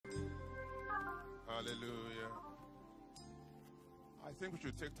Hallelujah. I think we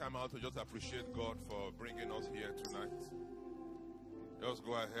should take time out to just appreciate God for bringing us here tonight. Just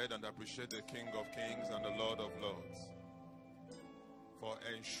go ahead and appreciate the King of Kings and the Lord of Lords for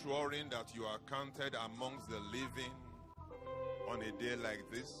ensuring that you are counted amongst the living on a day like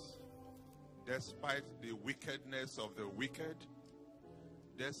this, despite the wickedness of the wicked,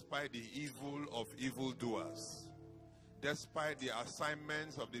 despite the evil of evildoers, despite the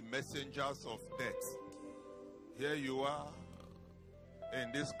assignments of the messengers of death. Here you are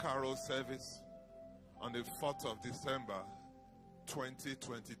in this carol service on the 4th of December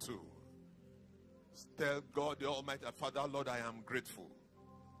 2022. Tell God the Almighty Father, Lord, I am grateful.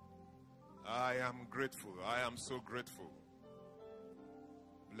 I am grateful. I am so grateful.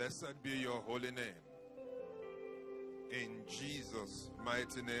 Blessed be your holy name. In Jesus'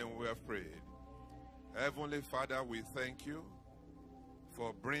 mighty name we have prayed. Heavenly Father, we thank you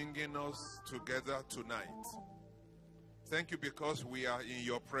for bringing us together tonight. Thank you because we are in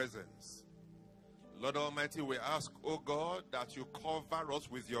your presence. Lord Almighty, we ask, oh God, that you cover us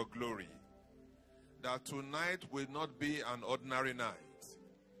with your glory. That tonight will not be an ordinary night.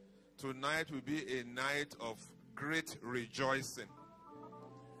 Tonight will be a night of great rejoicing.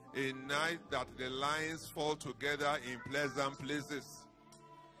 A night that the lines fall together in pleasant places.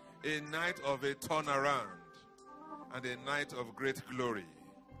 A night of a turnaround. And a night of great glory.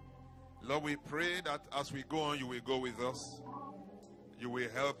 Lord, we pray that as we go on, you will go with us. You will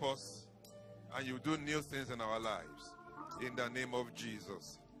help us. And you do new things in our lives. In the name of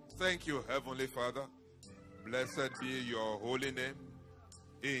Jesus. Thank you, Heavenly Father. Blessed be your holy name.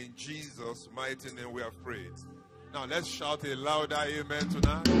 In Jesus' mighty name we have prayed. Now let's shout a louder amen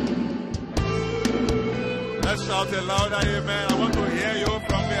tonight. Let's shout a louder amen. I want to hear you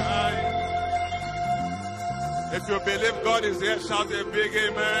from behind. If you believe God is here, shout a big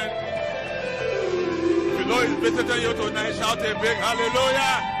amen. If you know He's visiting you tonight, shout a big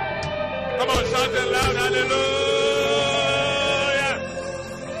hallelujah. Come on, shout it loud, hallelujah.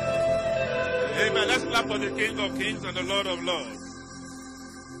 Amen. Let's clap for the King of Kings and the Lord of Lords.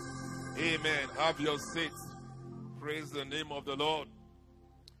 Amen. Have your seat. Praise the name of the Lord.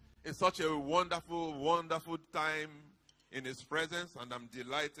 It's such a wonderful, wonderful time in His presence, and I'm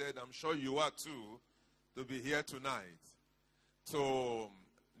delighted, I'm sure you are too, to be here tonight. So,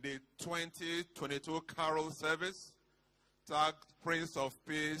 the 2022 Carol Service, tagged Prince of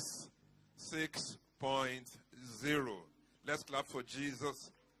Peace 6.0. Let's clap for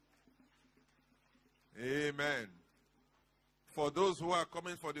Jesus. Amen. For those who are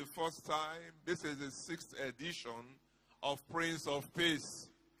coming for the first time, this is the 6th edition of Prince of Peace.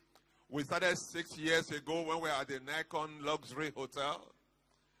 We started 6 years ago when we were at the Nikon Luxury Hotel,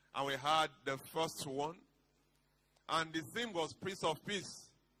 and we had the first one, and the theme was Prince of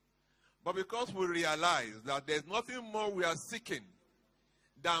Peace. But because we realized that there's nothing more we are seeking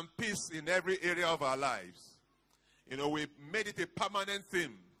than peace in every area of our lives, we made it a permanent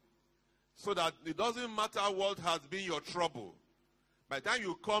theme, so that it doesn't matter what has been your trouble. By the time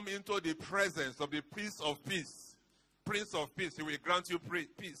you come into the presence of the Prince of Peace, He will grant you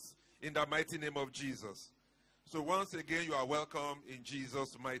peace in the mighty name of Jesus. So once again, you are welcome in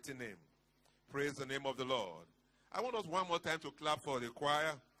Jesus' mighty name. Praise the name of the Lord. I want us one more time to clap for the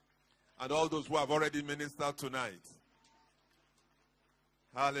choir and all those who have already ministered tonight.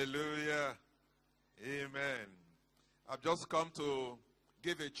 Hallelujah. Amen. I've just come to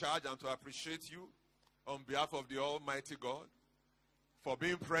give a charge and to appreciate you on behalf of the Almighty God for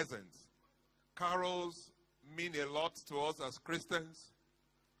being present. Carols mean a lot to us as Christians.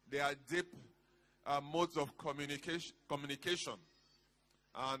 They are deep modes of communication.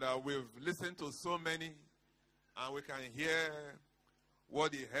 And we've listened to so many, and we can hear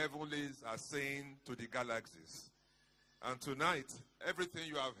what the heavenlies are saying to the galaxies. And tonight, everything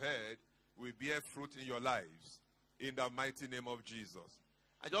you have heard will bear fruit in your lives, in the mighty name of Jesus.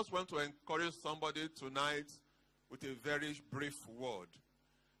 I just want to encourage somebody tonight with a very brief word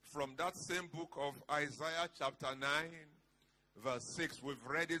from that same book of Isaiah chapter 9, verse 6. We've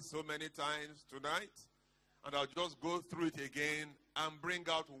read it so many times tonight, and I'll just go through it again and bring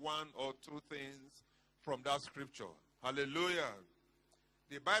out one or two things from that scripture. Hallelujah.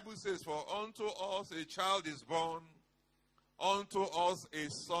 The Bible says, for unto us a child is born, unto us a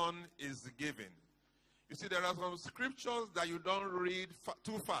son is given. You see, there are some scriptures that you don't read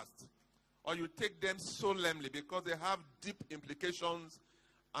too fast, or you take them solemnly because they have deep implications,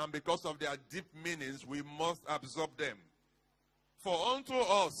 and because of their deep meanings, we must absorb them. For unto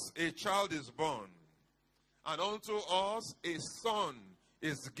us a child is born, and unto us a son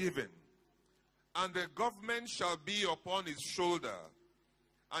is given, and the government shall be upon his shoulder,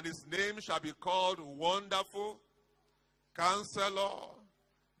 And his name shall be called Wonderful, Counselor,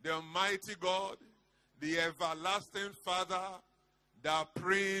 the Mighty God, the Everlasting Father, the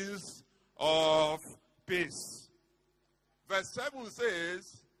Prince of Peace. Verse 7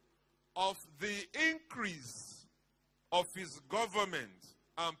 says, of the increase of his government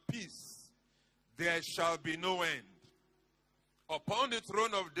and peace, there shall be no end. Upon the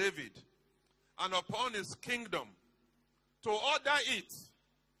throne of David and upon his kingdom, to order it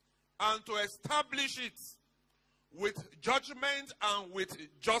and to establish it with judgment and with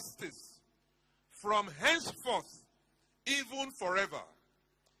justice from henceforth, even forever.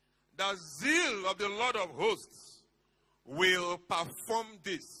 The zeal of the Lord of hosts will perform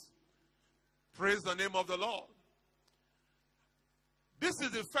this. Praise the name of the Lord. This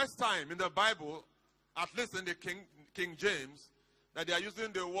is the first time in the Bible, at least in the King James, that they are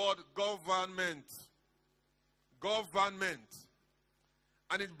using the word government. Government.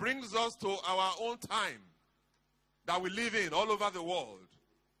 And it brings us to our own time that we live in all over the world,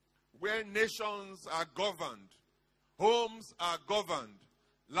 where nations are governed, homes are governed,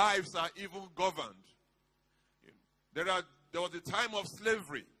 lives are even governed. There was a time of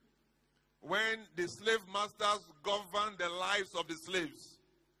slavery when the slave masters governed the lives of the slaves.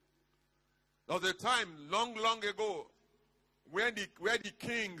 There was a time long, long ago where the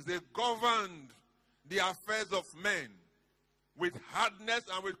kings, they governed the affairs of men with hardness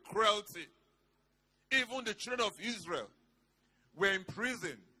and with cruelty. Even the children of Israel were in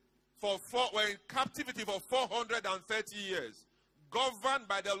prison were in captivity for 430 years, governed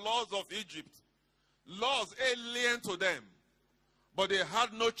by the laws of Egypt. Laws alien to them, but they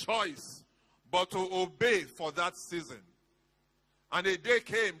had no choice but to obey for that season. And a day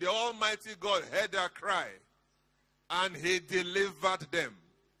came, the Almighty God heard their cry, and he delivered them.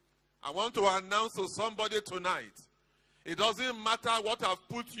 I want to announce to somebody tonight, it doesn't matter what has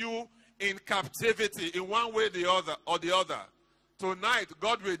put you in captivity in one way or the other. Tonight,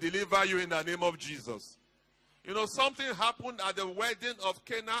 God will deliver you in the name of Jesus. You know, something happened at the wedding of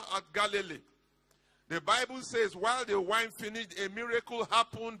Cana at Galilee. The Bible says while the wine finished, a miracle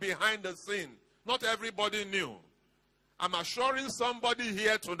happened behind the scene. Not everybody knew. I'm assuring somebody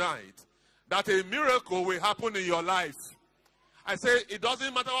here tonight that a miracle will happen in your life. I say it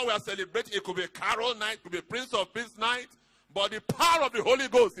doesn't matter what we are celebrating. It could be a carol night, it could be a Prince of Peace night, but the power of the Holy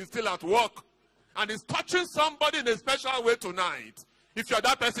Ghost is still at work. And it's touching somebody in a special way tonight. If you're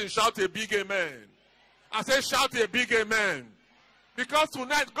that person, shout a big amen. I say shout a big amen. Because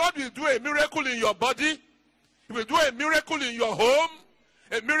tonight, God will do a miracle in your body. He will do a miracle in your home.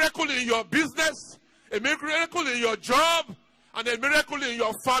 A miracle in your business. A miracle in your job. And a miracle in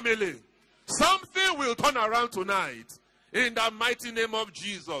your family. Something will turn around tonight. In the mighty name of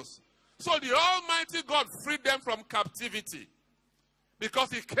Jesus. So the Almighty God freed them from captivity.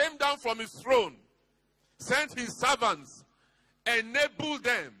 Because he came down from his throne. Sent his servants. Enabled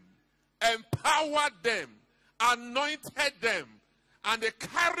them. Empowered them. Anointed them. And they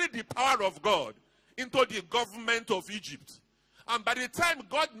carried the power of God into the government of Egypt. And by the time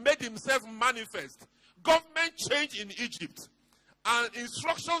God made himself manifest, government changed in Egypt. And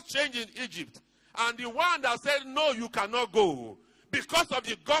instructions changed in Egypt. And the one that said, no, you cannot go, because of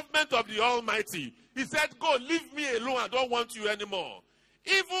the government of the Almighty, he said, go, leave me alone, I don't want you anymore.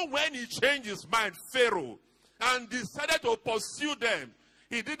 Even when he changed his mind, Pharaoh, and decided to pursue them,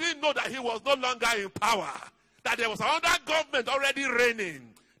 he didn't know that he was no longer in power. That there was another government already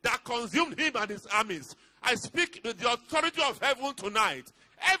reigning that consumed him and his armies. I speak with the authority of heaven tonight.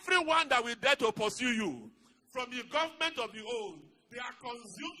 Everyone that will dare to pursue you from the government of the old, they are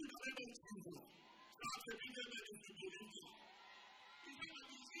consumed in the name of Jesus.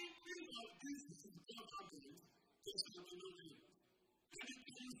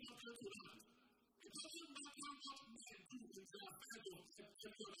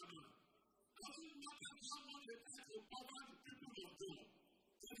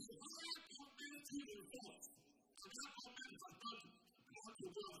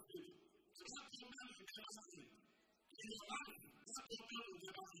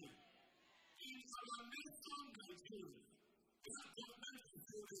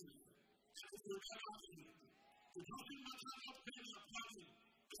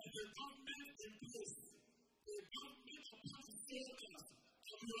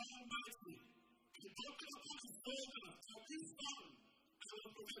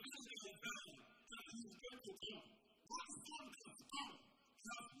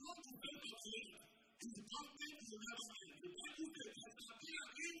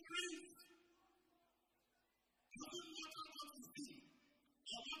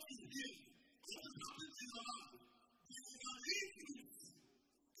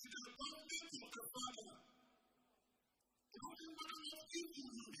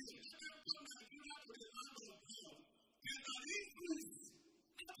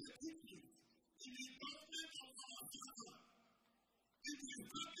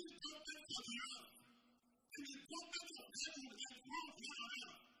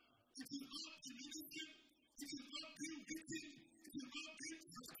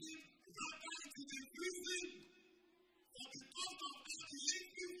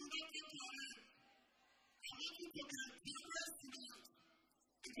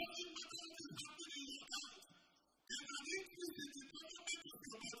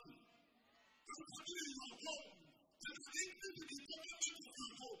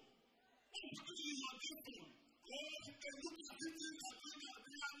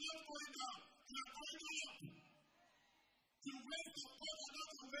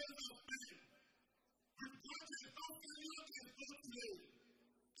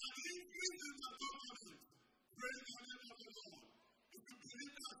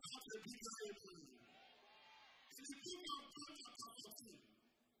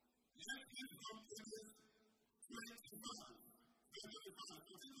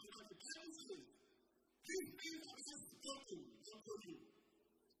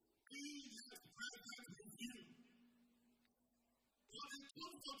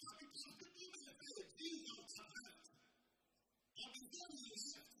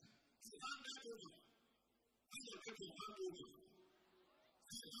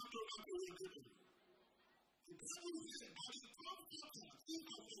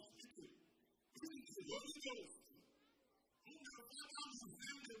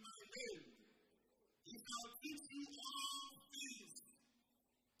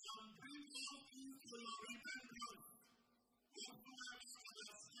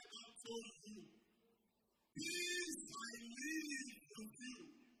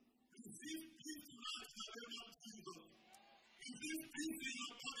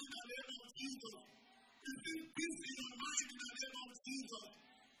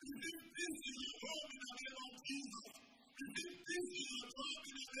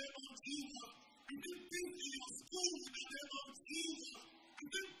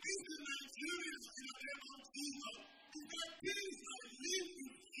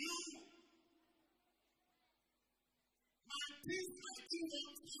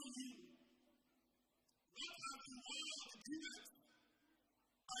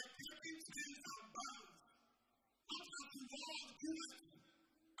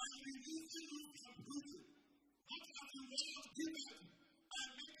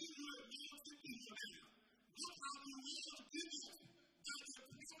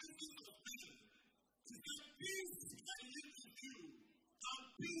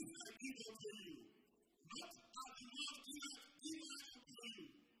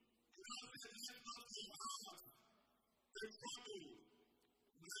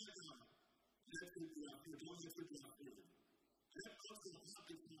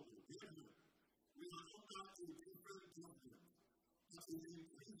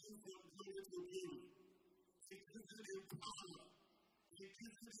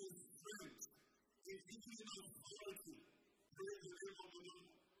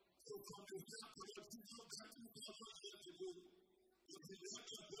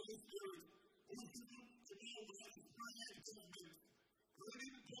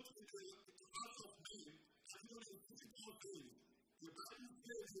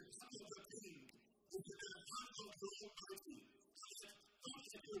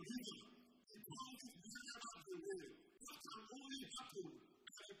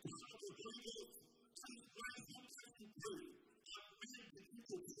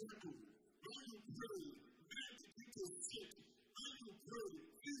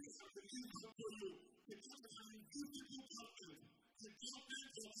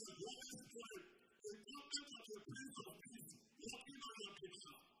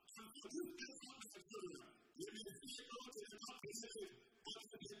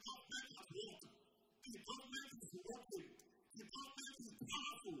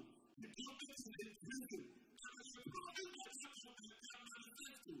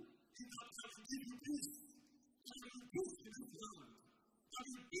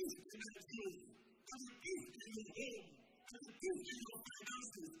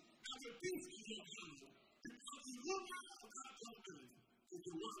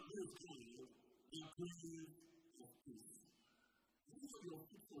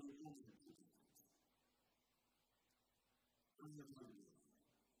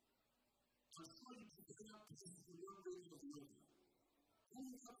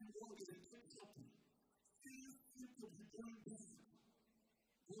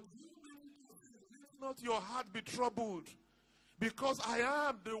 Not your heart be troubled. Because I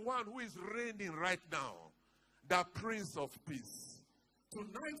am the one who is reigning right now, the Prince of Peace.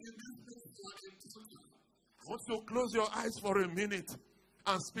 Tonight in this place, I want you to close your eyes for a minute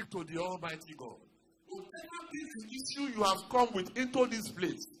and speak to the Almighty God. Whatever is the issue you have come with into this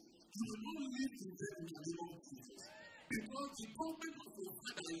place, you will not live in the name of Jesus. Because the government of your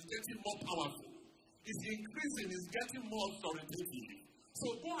Father is getting more powerful. It's increasing, it's getting more authoritative.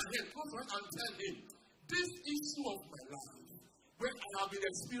 So go ahead, close your eyes and tell him, this issue of my life, where I have been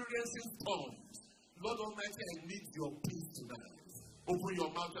experiencing storms, Lord Almighty, I need your peace tonight. Open your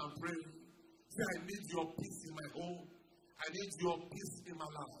mouth and pray. Say, I need your peace in my home. I need your peace in my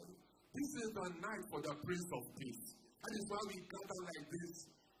life. This is the night for the Prince of Peace. That is why we gather like this.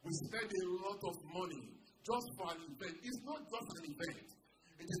 We spend a lot of money just for an event. It's not just an event.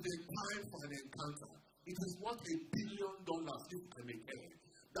 It is a time for an encounter. It is worth $1 billion if I may care.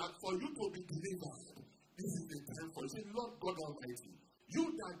 That for you to be delivered, this is the time for you. Say, Lord God Almighty, you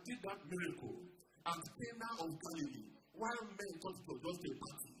that did that miracle at Cana of Galilee, while men thought it was just a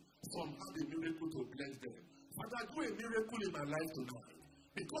party, some had a miracle to bless them. Father, do a miracle in my life tonight.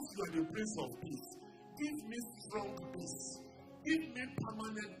 Because you are the Prince of Peace. Give me strong peace. Give me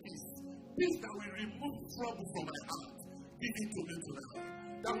permanent peace. Peace that will remove trouble from my heart. Give it to me tonight.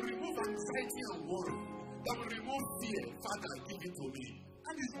 That will remove anxiety and worry. That will remove fear. Father, give it to me.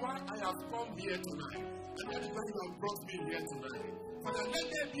 That is why I have come here tonight. And that is why you have brought me here tonight. Father, let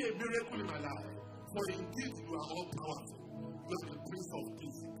there be a miracle in my life. For indeed you are all powerful. You are the Prince of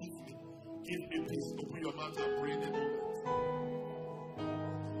Peace. Give me peace. Open your mouth and pray in a moment.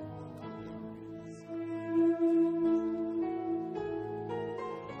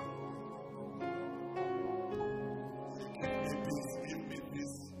 Give me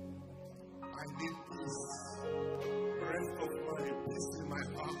peace. I need peace. Rest of mind, peace in my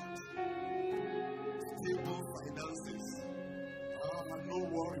heart. Stable finances. No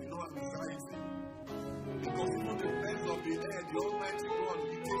worry, no anxiety. Because even the birds of the air, the Almighty God,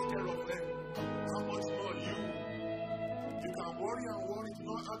 He takes care of them. How much more you? You can worry and worry, do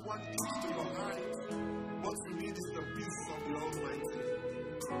not add one inch to your height. What you need is the peace of the Almighty.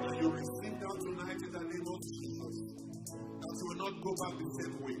 And you receive that tonight in the name of Jesus. That you will not go back the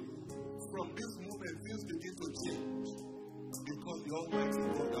same way. From this moment, things begin to change. Because the Almighty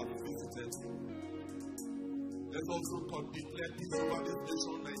God has visited you. Let's also declare peace over this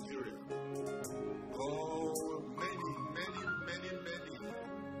nation, Nigeria. Oh, many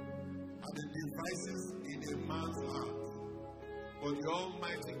are the devices in a man's heart. But the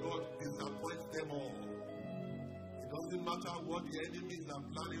Almighty God disappoints them all. It doesn't matter what the enemies are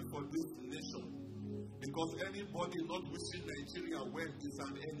planning for this nation. Because anybody not wishing Nigeria well is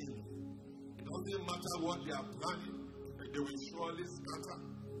an enemy. It doesn't matter what they are planning. They will surely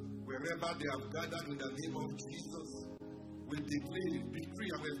scatter. Wherever they have gathered in the name of Jesus, we declare victory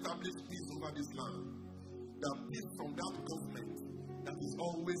and establish peace over this land. The peace from that government that is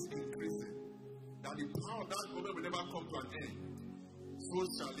always increasing. That the power of that government will never come to an end. So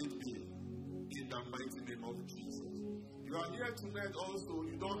shall it be in the mighty name of Jesus. You are here tonight also,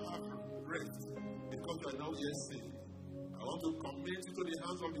 you don't have rest because you are now yet saved. I want to commit you to the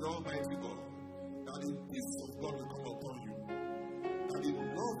hands of the Almighty God. That the peace of God will come upon you. That the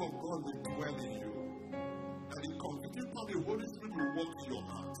love of God will dwell in you. That the conviction of the Holy Spirit will walk in your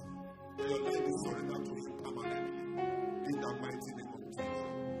heart. Your life is surrendered to Him permanently. In the mighty name of Jesus.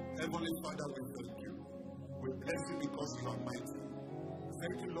 Heavenly Father, we thank you. We bless you because you are mighty.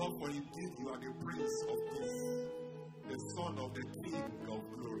 Thank you, Lord, for indeed you are the Prince of Peace, the Son of the King of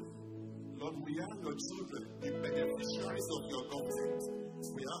Glory. Lord, we are your children, the beneficiaries of your government.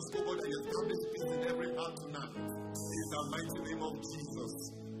 We ask, oh God, that you establish peace in every heart tonight. In the mighty name of Jesus.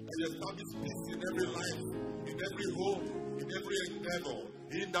 And you establish peace in every life, in every home, in every endeavor.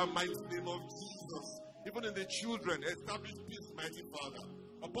 In the mighty name of Jesus. Even in the children, establish peace, mighty Father.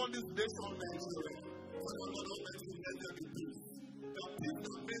 Upon this nation of Nigeria. Father, Lord Almighty, let there be peace. The peace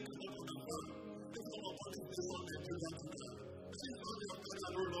that makes us understand. Let's come upon this nation of Nigeria tonight. This is not the affair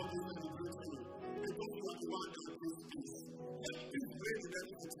of Lord, we will be to you. Because you are the one that brings peace. Let peace reign in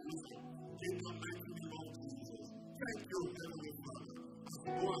every situation. In the mighty name of Jesus. Thank you, Heavenly Father. As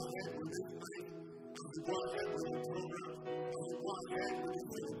we go ahead with this night, as we go ahead with the program, as we go ahead with the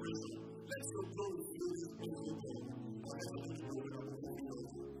celebration, let your glory fill this place with you. And let your glory fill this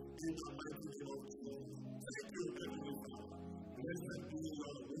place. In the mighty name of Jesus. Thank you, Heavenly Father. Blessed be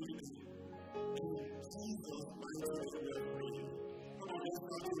your holy name. In Jesus' mighty name we are praying. Come on, let's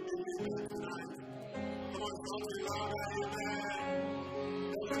start with amen tonight. Come on, shout it louder, amen.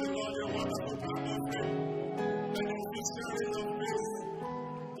 Tell the Lord your wonderful God of faith. Beneficiaries of peace.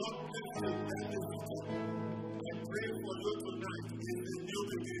 God bless you. I pray for you tonight.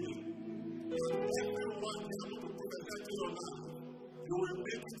 You will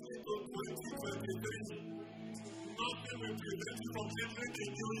make it into 2023. Nothing will prevent you from entering the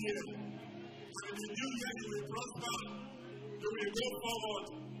new year. And in the new year, you will prosper. You will go forward.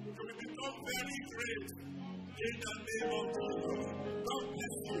 You will become very great. In the name of Jesus. God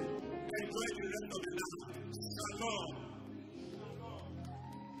bless you. Enjoy the rest of the night. Shalom.